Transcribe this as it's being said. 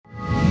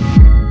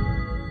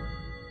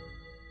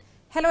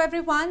Hello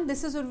everyone,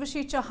 this is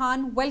Urvashi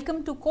Chauhan.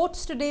 Welcome to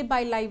Courts Today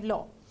by Live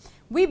Law.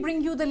 We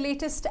bring you the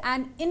latest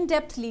and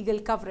in-depth legal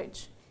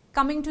coverage,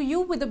 coming to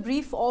you with a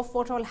brief of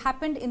what all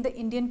happened in the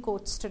Indian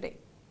courts today.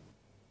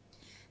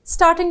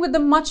 Starting with the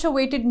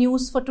much-awaited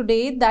news for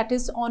today, that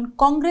is on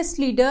Congress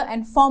leader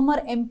and former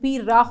MP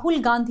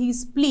Rahul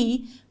Gandhi's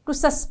plea to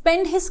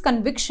suspend his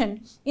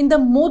conviction in the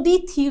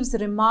Modi-Thieves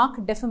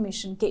Remark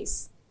defamation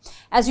case.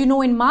 As you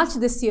know, in March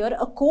this year,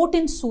 a court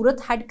in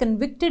Surat had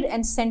convicted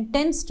and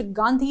sentenced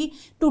Gandhi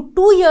to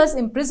 2 years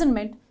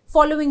imprisonment,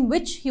 following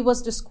which he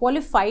was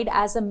disqualified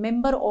as a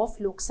member of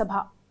Lok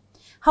Sabha.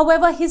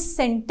 However, his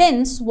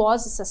sentence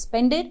was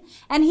suspended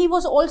and he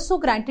was also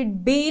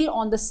granted bail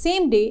on the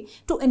same day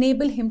to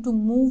enable him to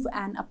move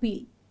an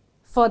appeal.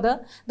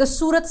 Further, the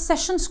Surat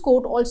Sessions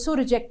Court also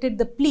rejected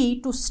the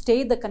plea to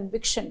stay the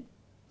conviction.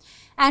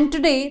 And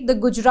today, the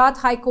Gujarat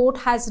High Court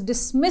has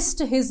dismissed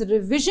his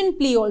revision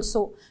plea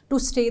also to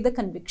stay the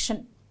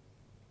conviction.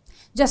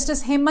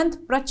 Justice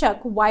Hemant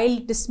Prachak, while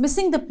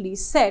dismissing the plea,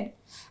 said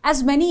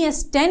as many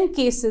as 10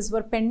 cases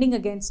were pending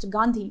against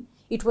Gandhi,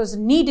 it was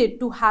needed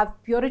to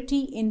have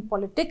purity in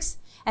politics,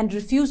 and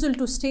refusal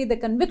to stay the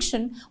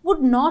conviction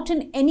would not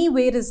in any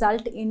way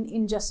result in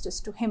injustice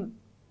to him.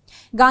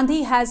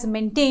 Gandhi has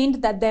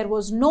maintained that there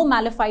was no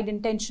malified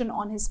intention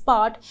on his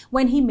part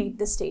when he made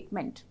the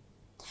statement.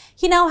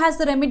 He now has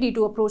the remedy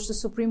to approach the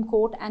Supreme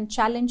Court and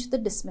challenge the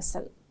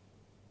dismissal.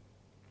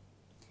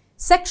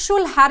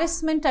 Sexual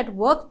harassment at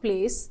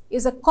workplace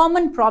is a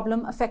common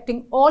problem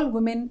affecting all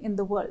women in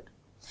the world.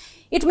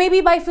 It may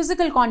be by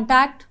physical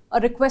contact, a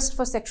request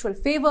for sexual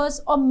favors,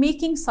 or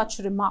making such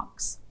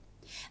remarks.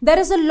 There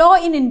is a law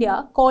in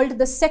India called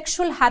the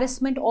Sexual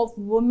Harassment of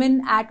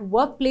Women at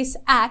Workplace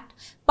Act,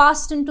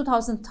 passed in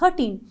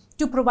 2013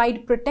 to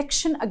provide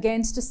protection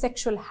against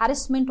sexual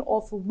harassment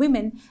of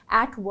women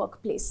at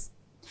workplace.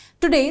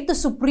 Today, the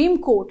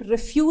Supreme Court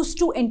refused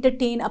to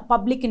entertain a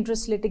public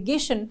interest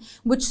litigation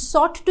which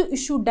sought to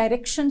issue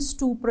directions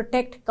to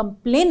protect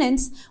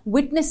complainants,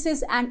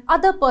 witnesses, and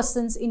other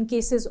persons in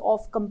cases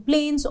of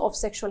complaints of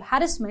sexual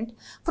harassment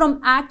from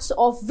acts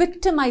of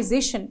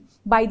victimization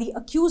by the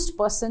accused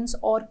persons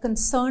or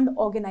concerned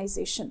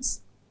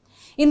organizations.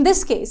 In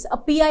this case, a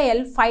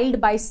PIL filed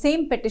by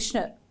same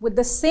petitioner with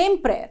the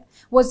same prayer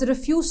was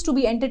refused to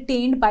be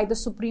entertained by the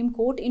Supreme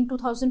Court in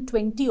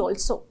 2020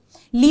 also,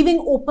 leaving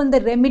open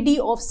the remedy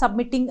of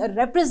submitting a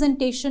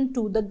representation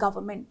to the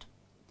government.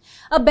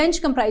 A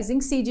bench comprising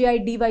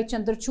CJI D.Y.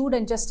 Chandrachud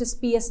and Justice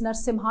P.S.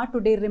 Narasimha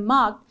today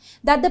remarked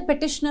that the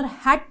petitioner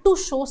had to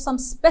show some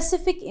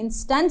specific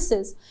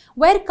instances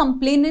where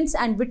complainants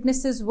and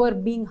witnesses were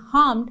being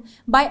harmed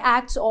by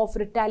acts of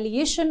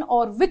retaliation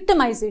or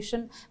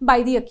victimization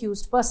by the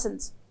accused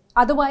persons.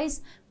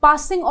 Otherwise,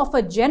 passing of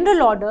a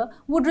general order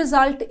would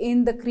result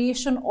in the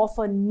creation of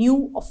a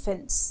new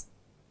offense.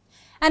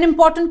 An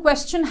important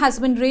question has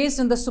been raised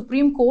in the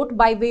Supreme Court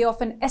by way of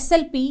an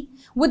SLP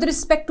with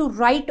respect to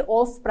right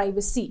of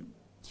privacy.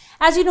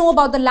 As you know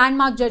about the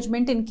landmark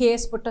judgment in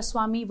K.S.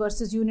 Puttaswamy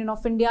versus Union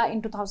of India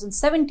in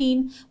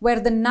 2017, where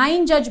the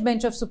 9-judge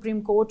bench of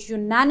Supreme Court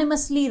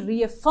unanimously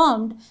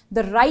reaffirmed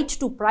the right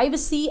to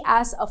privacy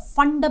as a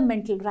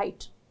fundamental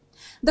right.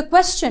 The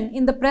question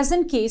in the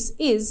present case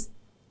is,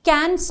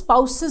 can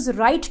spouse's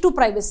right to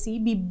privacy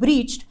be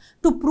breached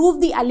to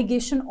prove the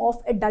allegation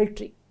of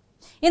adultery?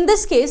 In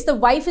this case, the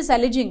wife is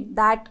alleging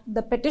that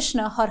the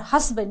petitioner, her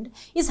husband,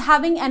 is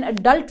having an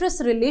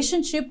adulterous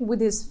relationship with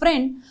his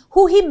friend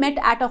who he met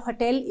at a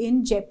hotel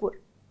in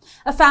Jaipur.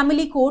 A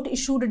family court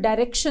issued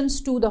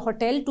directions to the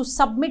hotel to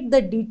submit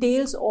the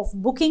details of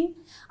booking,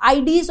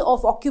 IDs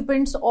of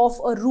occupants of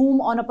a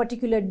room on a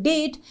particular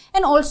date,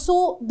 and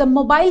also the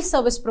mobile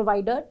service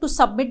provider to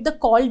submit the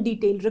call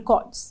detail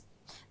records.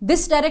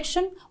 This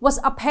direction was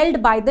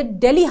upheld by the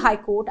Delhi High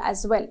Court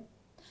as well.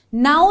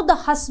 Now the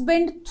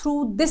husband,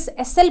 through this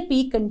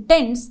SLP,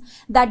 contends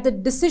that the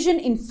decision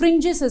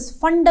infringes his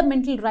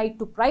fundamental right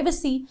to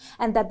privacy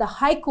and that the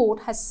High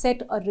Court has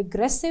set a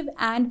regressive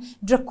and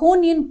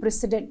draconian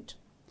precedent.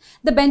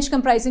 The bench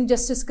comprising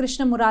Justice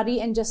Krishna Murari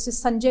and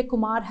Justice Sanjay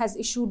Kumar has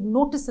issued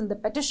notice in the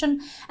petition,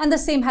 and the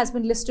same has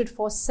been listed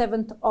for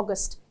 7th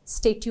August.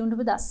 Stay tuned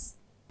with us.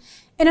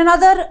 In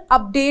another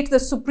update, the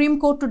Supreme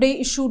Court today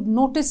issued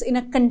notice in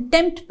a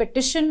contempt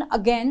petition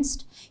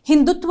against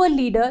Hindutva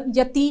leader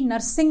Yati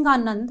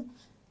Nrsimhanand.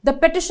 The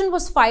petition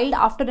was filed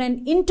after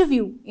an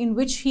interview in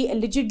which he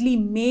allegedly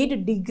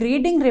made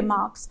degrading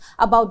remarks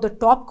about the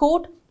top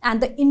court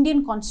and the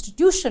Indian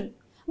Constitution,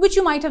 which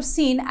you might have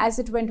seen as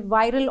it went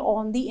viral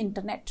on the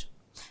internet.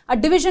 A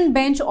division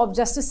bench of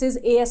Justices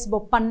A.S.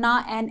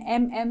 Bopanna and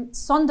M.M.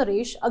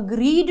 Sondaresh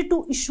agreed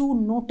to issue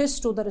notice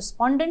to the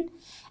respondent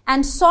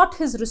and sought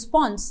his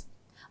response,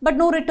 but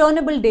no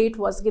returnable date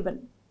was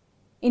given.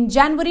 In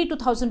January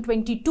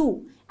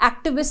 2022,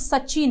 activist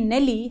Sachi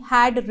Nelly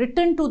had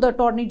written to the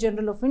Attorney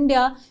General of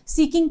India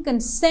seeking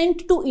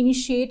consent to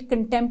initiate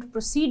contempt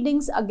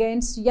proceedings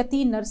against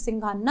Yati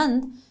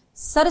Nrsimhanand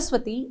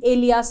Saraswati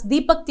alias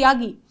Deepak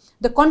Tyagi,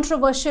 the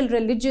controversial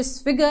religious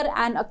figure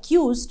and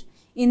accused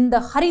in the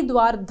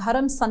Haridwar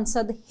Dharam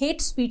Sansad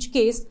hate speech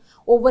case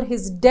over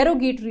his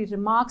derogatory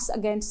remarks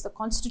against the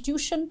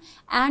Constitution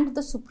and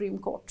the Supreme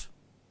Court.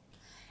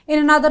 In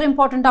another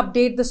important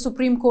update, the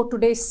Supreme Court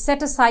today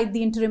set aside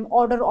the interim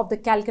order of the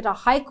Calcutta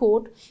High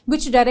Court,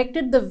 which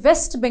directed the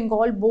West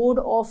Bengal Board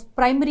of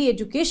Primary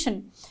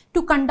Education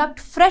to conduct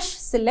fresh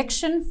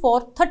selection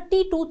for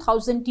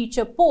 32,000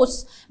 teacher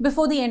posts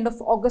before the end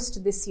of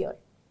August this year.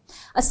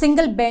 A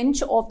single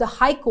bench of the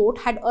High Court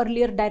had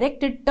earlier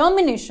directed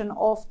termination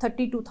of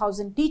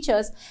 32,000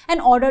 teachers and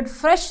ordered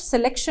fresh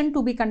selection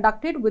to be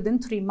conducted within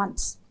 3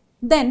 months.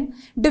 Then,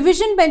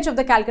 Division Bench of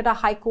the Calcutta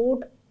High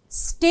Court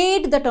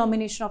stayed the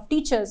termination of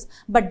teachers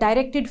but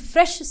directed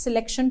fresh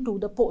selection to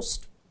the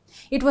post.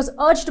 It was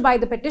urged by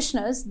the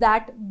petitioners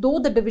that though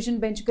the division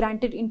bench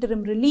granted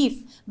interim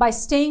relief by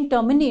staying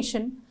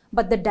termination,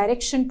 but the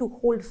direction to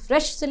hold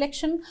fresh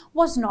selection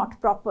was not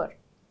proper.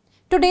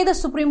 Today, the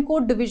Supreme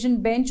Court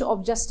Division Bench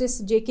of Justice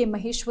J.K.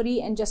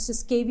 Maheshwari and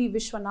Justice K.V.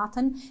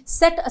 Vishwanathan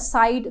set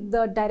aside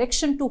the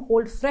direction to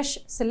hold fresh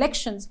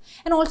selections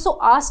and also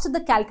asked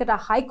the Calcutta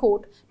High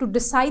Court to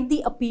decide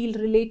the appeal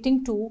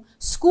relating to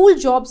school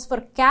jobs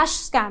for cash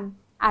scam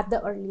at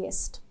the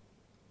earliest.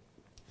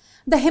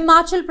 The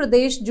Himachal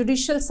Pradesh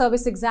Judicial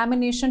Service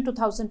Examination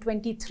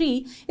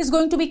 2023 is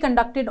going to be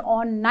conducted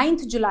on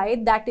 9th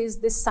July, that is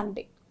this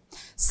Sunday.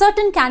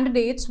 Certain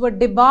candidates were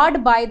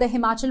debarred by the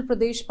Himachal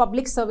Pradesh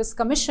Public Service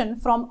Commission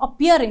from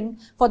appearing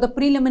for the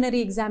preliminary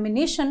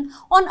examination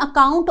on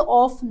account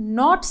of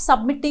not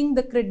submitting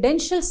the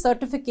credential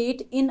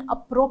certificate in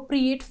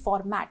appropriate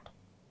format.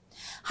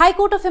 High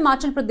Court of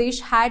Himachal Pradesh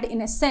had, in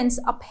a sense,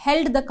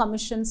 upheld the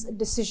Commission's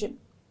decision.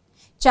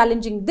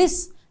 Challenging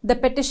this, the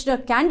petitioner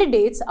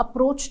candidates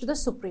approached the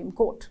Supreme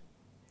Court.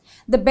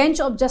 The bench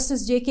of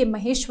Justice J.K.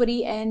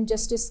 Maheshwari and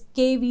Justice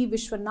K.V.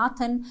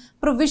 Vishwanathan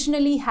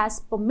provisionally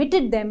has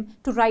permitted them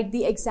to write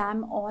the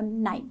exam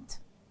on 9th.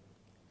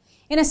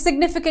 In a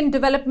significant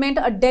development,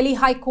 a Delhi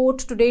High Court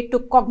today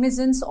took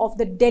cognizance of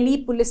the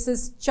Delhi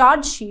Police's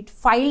charge sheet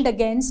filed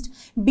against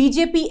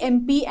BJP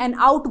MP and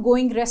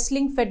outgoing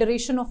Wrestling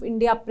Federation of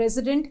India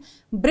President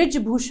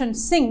Brij Bhushan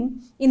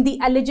Singh in the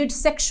alleged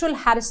sexual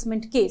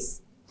harassment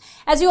case.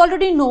 As you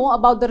already know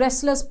about the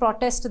wrestlers'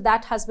 protest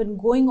that has been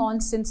going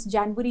on since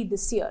January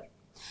this year.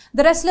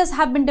 The wrestlers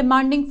have been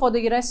demanding for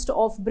the arrest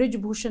of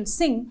Brij Bhushan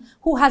Singh,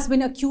 who has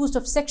been accused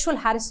of sexual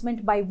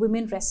harassment by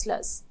women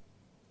wrestlers.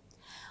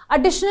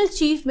 Additional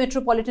Chief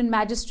Metropolitan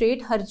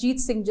Magistrate Harjeet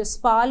Singh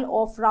Jaspal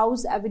of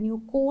Rouse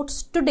Avenue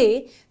Courts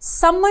today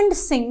summoned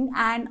Singh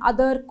and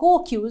other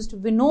co-accused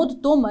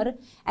Vinod Tomar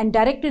and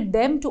directed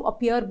them to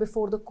appear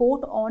before the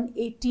court on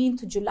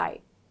 18th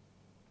July.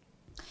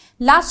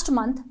 Last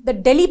month, the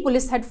Delhi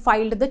police had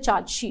filed the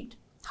charge sheet.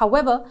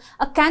 However,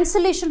 a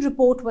cancellation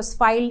report was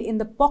filed in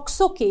the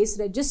POCSO case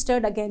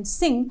registered against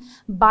Singh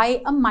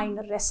by a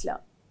minor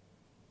wrestler.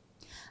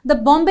 The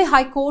Bombay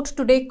High Court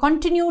today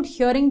continued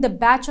hearing the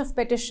batch of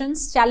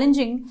petitions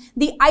challenging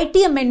the IT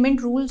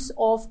Amendment Rules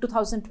of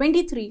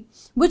 2023,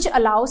 which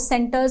allows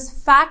Centre's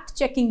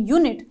fact-checking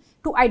unit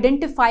to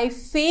identify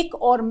fake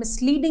or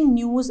misleading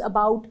news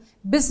about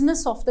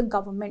business of the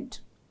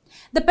government.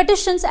 The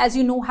petitions, as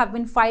you know, have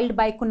been filed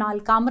by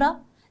Kunal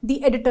Kamra,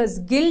 the Editors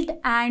Guild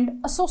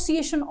and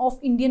Association of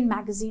Indian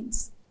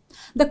Magazines.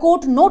 The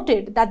court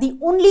noted that the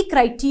only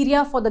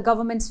criteria for the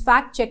government's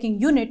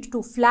fact-checking unit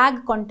to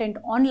flag content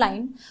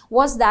online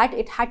was that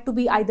it had to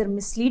be either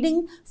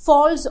misleading,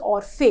 false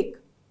or fake,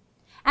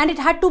 and it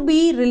had to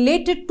be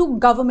related to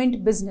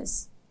government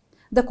business.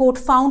 The court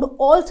found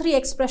all three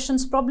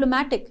expressions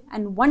problematic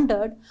and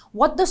wondered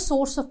what the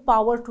source of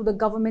power to the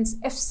government's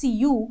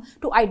FCU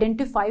to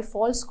identify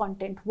false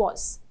content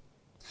was.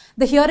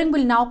 The hearing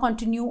will now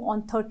continue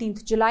on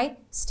 13th July.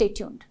 Stay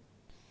tuned.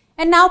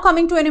 And now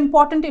coming to an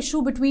important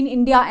issue between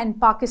India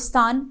and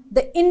Pakistan,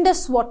 the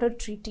Indus Water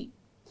Treaty.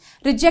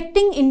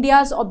 Rejecting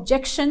India's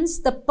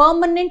objections, the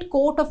Permanent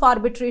Court of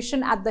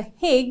Arbitration at The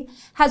Hague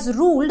has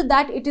ruled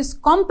that it is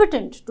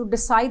competent to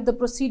decide the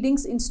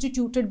proceedings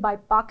instituted by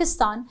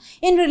Pakistan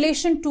in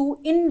relation to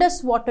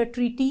Indus Water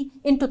Treaty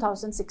in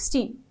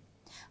 2016.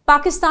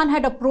 Pakistan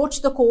had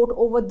approached the court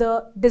over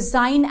the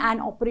design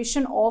and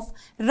operation of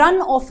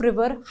run-off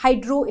river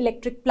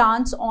hydroelectric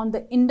plants on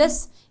the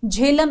Indus,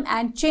 Jhelum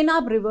and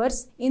Chenab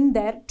rivers in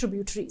their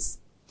tributaries.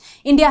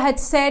 India had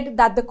said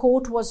that the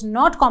court was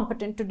not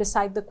competent to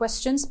decide the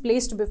questions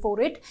placed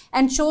before it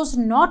and chose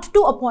not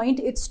to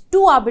appoint its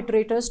two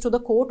arbitrators to the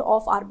Court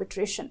of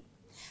Arbitration.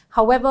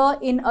 However,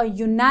 in a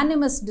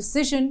unanimous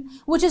decision,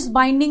 which is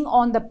binding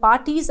on the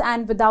parties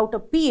and without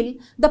appeal,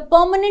 the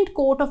Permanent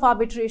Court of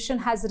Arbitration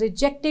has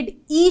rejected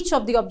each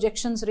of the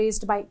objections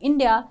raised by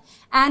India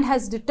and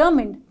has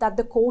determined that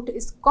the court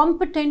is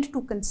competent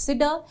to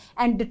consider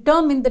and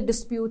determine the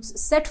disputes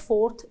set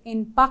forth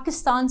in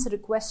Pakistan's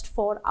request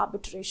for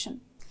arbitration.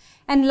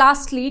 And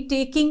lastly,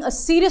 taking a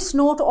serious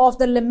note of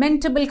the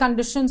lamentable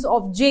conditions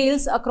of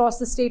jails across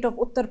the state of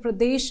Uttar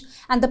Pradesh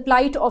and the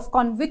plight of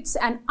convicts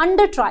and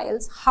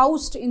under-trials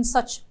housed in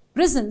such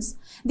prisons,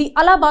 the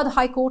Allahabad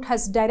High Court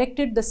has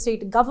directed the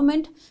state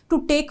government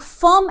to take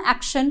firm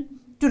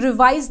action to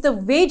revise the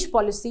wage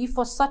policy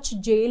for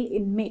such jail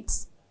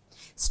inmates.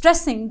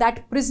 Stressing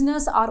that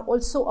prisoners are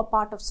also a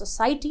part of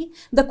society,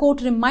 the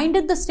court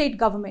reminded the state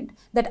government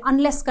that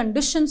unless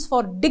conditions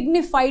for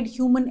dignified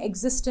human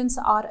existence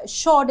are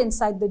assured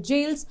inside the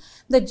jails,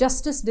 the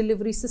justice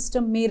delivery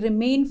system may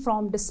refrain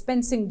from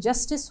dispensing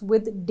justice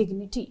with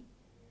dignity.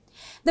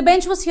 The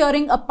bench was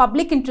hearing a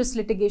public interest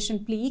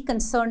litigation plea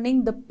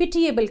concerning the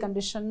pitiable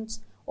conditions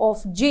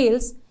of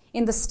jails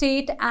in the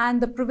state and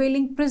the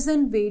prevailing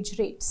prison wage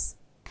rates.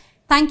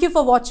 Thank you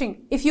for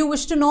watching. If you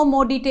wish to know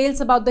more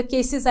details about the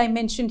cases I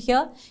mentioned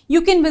here,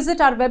 you can visit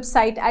our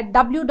website at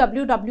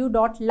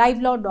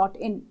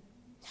www.livelaw.in.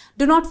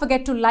 Do not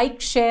forget to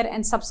like, share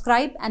and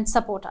subscribe and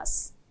support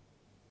us.